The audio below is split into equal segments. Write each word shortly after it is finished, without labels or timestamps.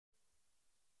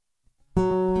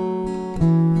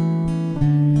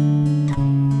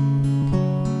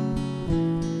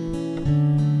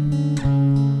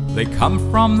They come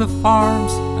from the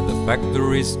farms and the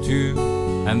factories too,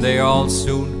 and they all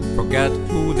soon forget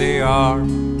who they are.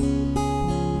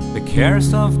 The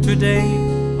cares of today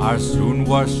are soon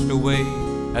washed away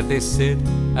as they sit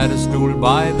at a stool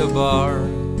by the bar.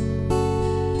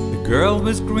 The girl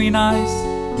with green eyes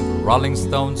in the Rolling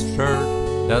Stones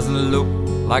shirt doesn't look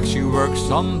like she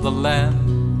works on the land.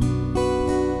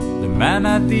 The man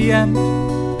at the end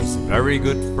is a very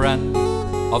good friend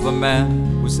of a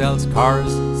man who sells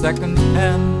cars second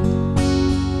hand.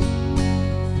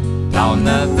 Down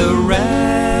at the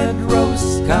Red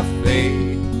Rose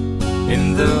Cafe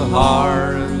in the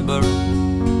harbor,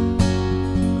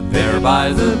 there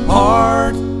by the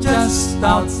port just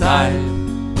outside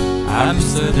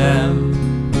Amsterdam,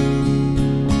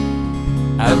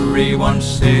 everyone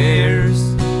shares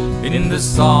in the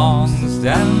songs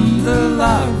and the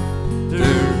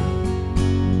laughter.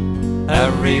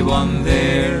 Everyone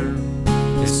there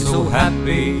is so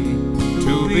happy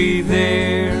to be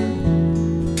there.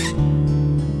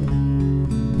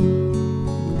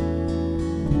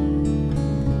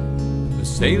 The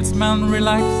salesman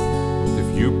relaxes with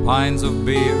a few pints of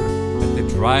beer as they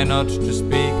try not to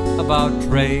speak about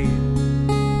trade.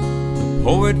 The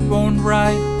poet won't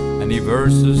write any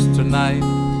verses tonight,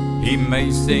 he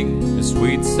may sing a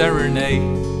sweet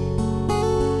serenade.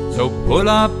 So pull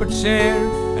up a chair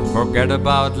and forget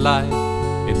about life,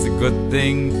 it's a good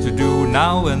thing to do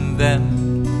now and then.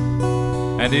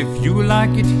 And if you like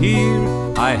it here,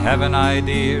 I have an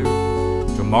idea,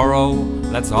 tomorrow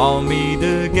let's all meet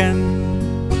again.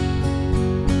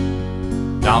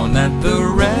 Down at the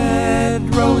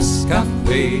Red Rose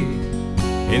Cafe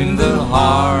in the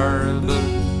harbor,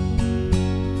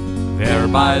 there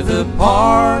by the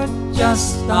port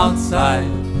just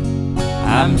outside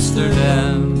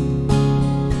Amsterdam,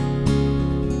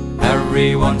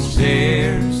 everyone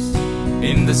shares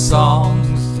in the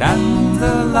songs and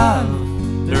the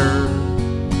laughter.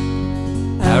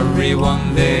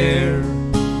 Everyone there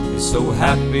is so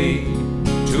happy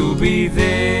to be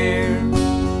there.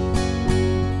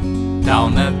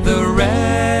 Down at the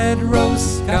Red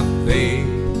Rose Cafe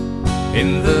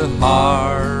in the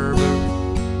harbor,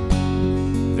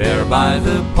 there by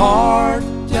the port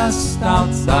just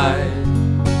outside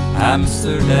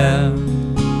Amsterdam,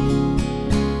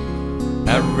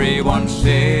 everyone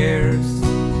shares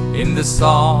in the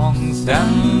songs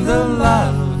and the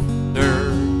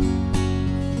laughter.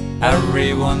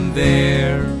 Everyone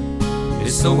there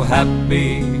is so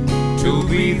happy to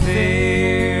be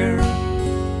there.